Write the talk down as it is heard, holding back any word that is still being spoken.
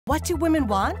What do women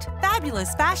want?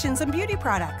 Fabulous fashions and beauty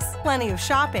products, plenty of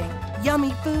shopping,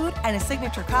 yummy food, and a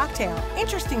signature cocktail,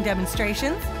 interesting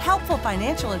demonstrations, helpful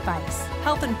financial advice,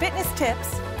 health and fitness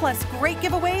tips, plus great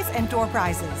giveaways and door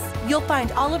prizes. You'll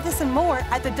find all of this and more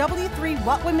at the W3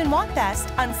 What Women Want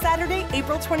Fest on Saturday,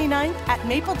 April 29th at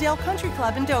Mapledale Country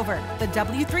Club in Dover. The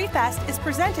W3 Fest is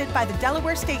presented by the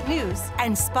Delaware State News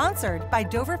and sponsored by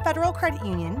Dover Federal Credit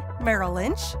Union, Merrill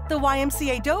Lynch, the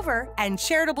YMCA Dover, and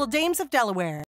Charitable Dames of Delaware.